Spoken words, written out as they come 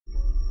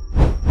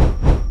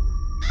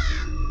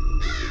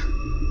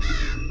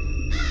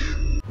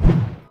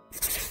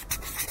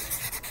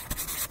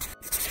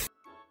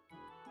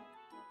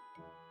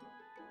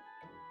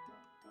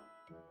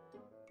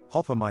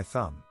Hopper My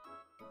Thumb.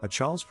 A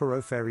Charles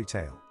Perrault fairy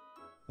tale.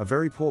 A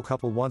very poor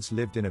couple once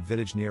lived in a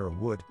village near a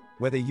wood,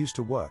 where they used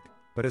to work,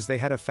 but as they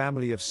had a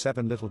family of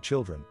 7 little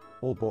children,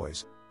 all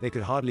boys, they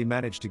could hardly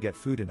manage to get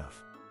food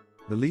enough.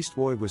 The least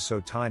boy was so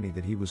tiny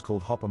that he was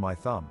called Hopper My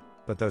Thumb,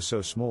 but though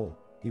so small,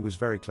 he was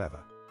very clever.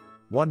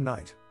 One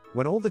night,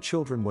 when all the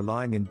children were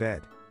lying in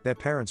bed, their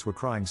parents were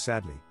crying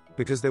sadly,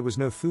 because there was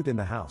no food in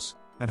the house,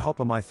 and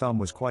Hopper My Thumb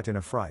was quite in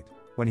a fright,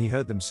 when he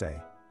heard them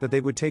say, that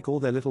they would take all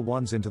their little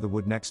ones into the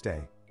wood next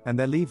day, and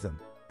there leave them,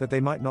 that they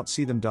might not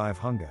see them die of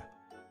hunger.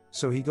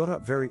 So he got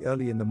up very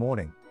early in the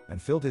morning,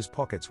 and filled his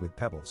pockets with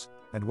pebbles,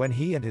 and when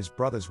he and his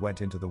brothers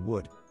went into the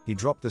wood, he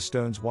dropped the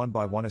stones one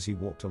by one as he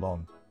walked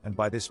along, and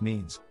by this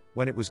means,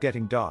 when it was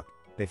getting dark,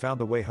 they found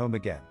the way home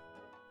again.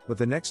 But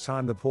the next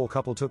time the poor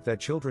couple took their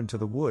children to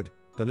the wood,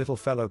 the little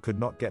fellow could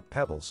not get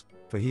pebbles,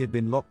 for he had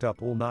been locked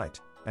up all night,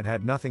 and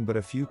had nothing but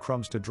a few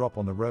crumbs to drop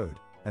on the road,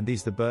 and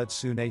these the birds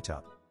soon ate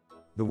up.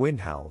 The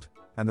wind howled,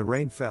 and the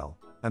rain fell,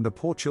 and the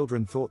poor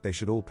children thought they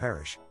should all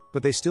perish,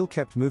 but they still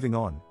kept moving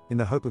on, in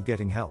the hope of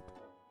getting help.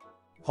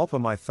 Hopper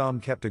My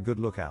Thumb kept a good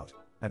lookout,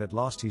 and at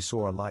last he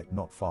saw a light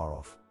not far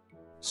off.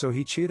 So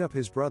he cheered up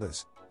his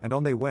brothers, and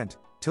on they went,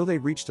 till they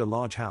reached a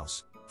large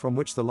house, from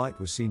which the light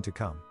was seen to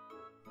come.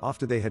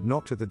 After they had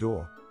knocked at the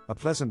door, a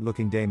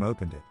pleasant-looking dame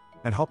opened it,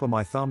 and Hopper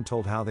My Thumb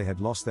told how they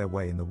had lost their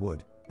way in the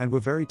wood, and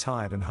were very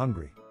tired and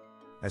hungry.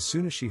 As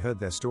soon as she heard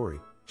their story,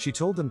 she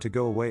told them to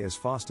go away as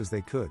fast as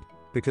they could,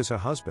 because her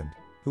husband,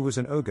 who was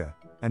an ogre,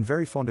 and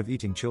very fond of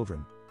eating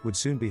children, would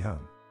soon be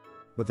home.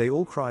 But they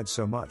all cried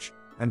so much,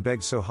 and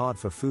begged so hard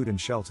for food and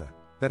shelter,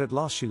 that at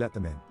last she let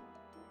them in.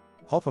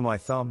 Hopper My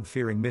Thumb,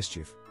 fearing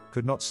mischief,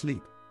 could not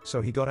sleep,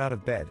 so he got out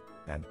of bed,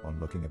 and, on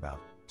looking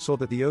about, saw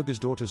that the ogre's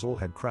daughters all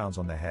had crowns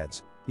on their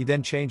heads. He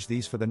then changed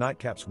these for the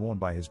nightcaps worn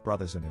by his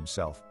brothers and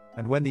himself,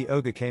 and when the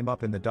ogre came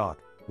up in the dark,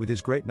 with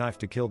his great knife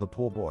to kill the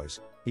poor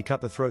boys, he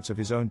cut the throats of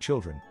his own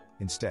children,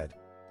 instead.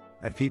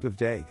 At peep of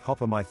day,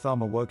 Hopper My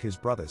Thumb awoke his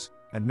brothers,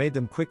 and made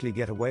them quickly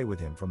get away with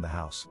him from the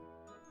house.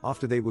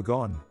 After they were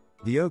gone,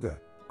 the ogre,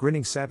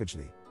 grinning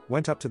savagely,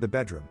 went up to the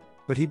bedroom,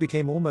 but he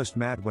became almost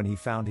mad when he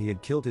found he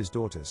had killed his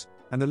daughters,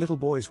 and the little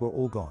boys were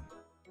all gone.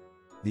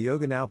 The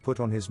ogre now put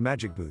on his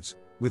magic boots,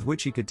 with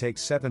which he could take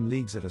 7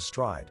 leagues at a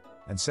stride,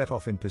 and set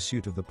off in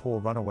pursuit of the poor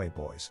runaway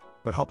boys,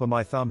 but Hopper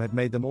My Thumb had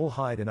made them all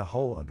hide in a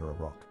hole under a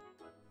rock.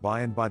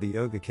 By and by the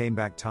ogre came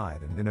back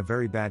tired and in a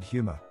very bad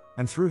humor,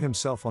 and threw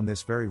himself on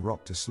this very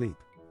rock to sleep.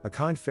 A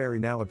kind fairy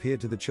now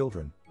appeared to the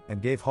children,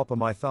 and gave Hopper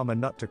My Thumb a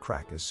nut to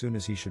crack as soon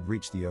as he should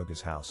reach the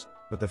ogre's house,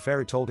 but the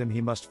fairy told him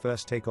he must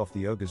first take off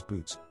the ogre's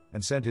boots,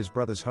 and send his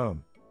brothers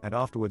home, and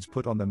afterwards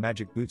put on the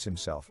magic boots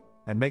himself,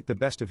 and make the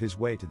best of his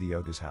way to the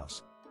ogre's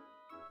house.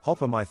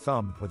 Hopper My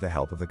Thumb, with the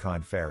help of the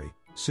kind fairy,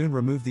 soon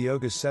removed the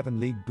ogre's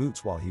 7-league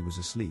boots while he was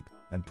asleep,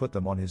 and put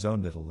them on his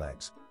own little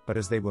legs, but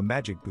as they were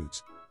magic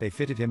boots, they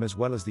fitted him as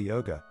well as the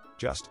ogre,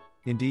 just,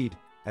 indeed,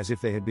 as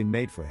if they had been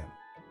made for him.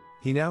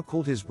 He now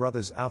called his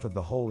brothers out of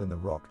the hole in the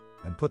rock,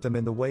 and put them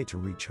in the way to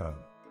reach home.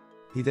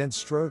 He then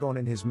strode on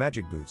in his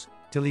magic boots,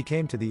 till he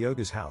came to the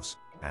ogre's house,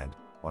 and,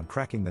 on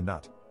cracking the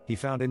nut, he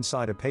found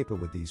inside a paper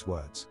with these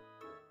words: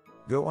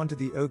 "Go unto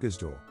the ogre's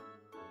door."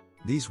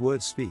 These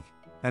words speak,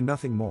 and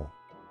nothing more.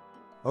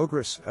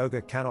 Ogress,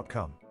 ogre cannot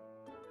come.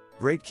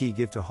 Great key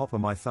give to Hopper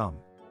My Thumb.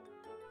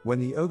 When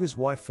the ogre's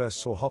wife first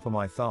saw Hopper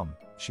My Thumb,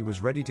 she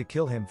was ready to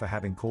kill him for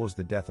having caused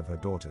the death of her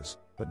daughters,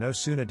 but no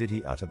sooner did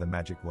he utter the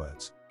magic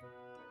words,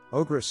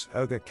 "Ogress,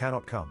 ogre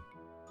cannot come.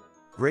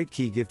 Great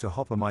key give to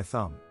Hopper My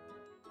Thumb,"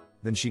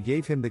 than she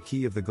gave him the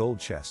key of the gold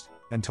chest,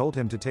 and told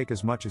him to take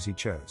as much as he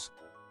chose.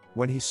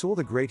 When he saw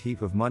the great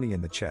heap of money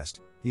in the chest,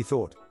 he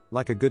thought,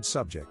 like a good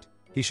subject,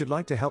 he should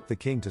like to help the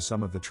king to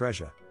some of the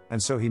treasure,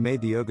 and so he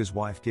made the ogre's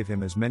wife give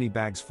him as many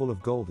bags full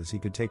of gold as he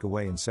could take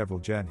away in several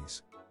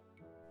journeys.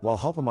 While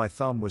Hopper My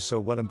Thumb was so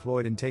well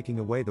employed in taking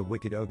away the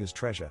wicked ogre's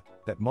treasure,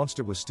 that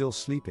monster was still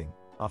sleeping,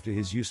 after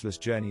his useless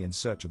journey in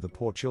search of the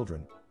poor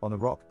children, on the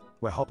rock,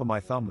 where Hopper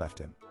My Thumb left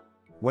him.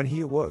 When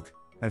he awoke,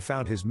 and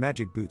found his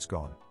magic boots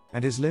gone,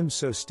 and his limbs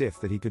so stiff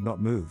that he could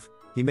not move,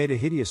 he made a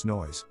hideous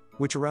noise,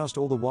 which aroused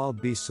all the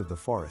wild beasts of the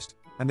forest,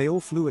 and they all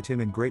flew at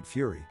him in great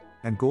fury,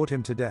 and gored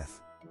him to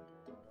death.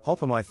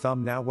 Hopper My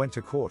Thumb now went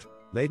to court,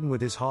 laden with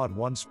his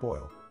hard-won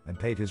spoil, and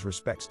paid his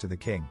respects to the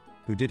king,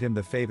 who did him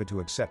the favor to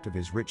accept of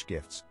his rich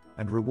gifts,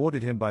 and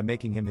rewarded him by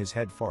making him his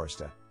head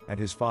forester, and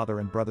his father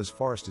and brothers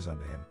foresters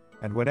under him,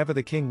 and whenever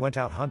the king went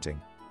out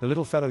hunting, the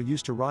little fellow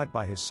used to ride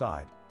by his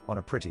side, on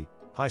a pretty,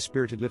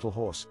 high-spirited little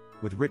horse,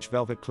 with rich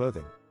velvet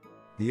clothing.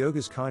 The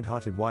ogre's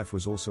kind-hearted wife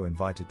was also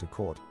invited to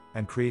court,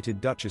 and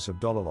created Duchess of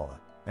Dololola,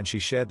 and she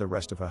shared the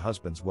rest of her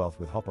husband's wealth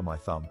with Hopper My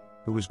Thumb,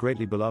 who was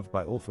greatly beloved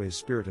by all for his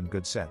spirit and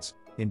good sense.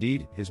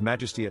 Indeed, his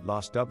majesty at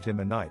last dubbed him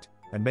a knight,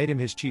 and made him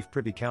his chief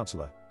privy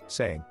councillor,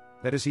 saying,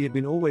 that as he had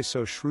been always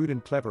so shrewd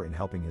and clever in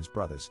helping his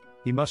brothers,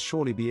 he must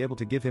surely be able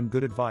to give him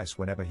good advice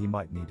whenever he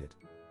might need it.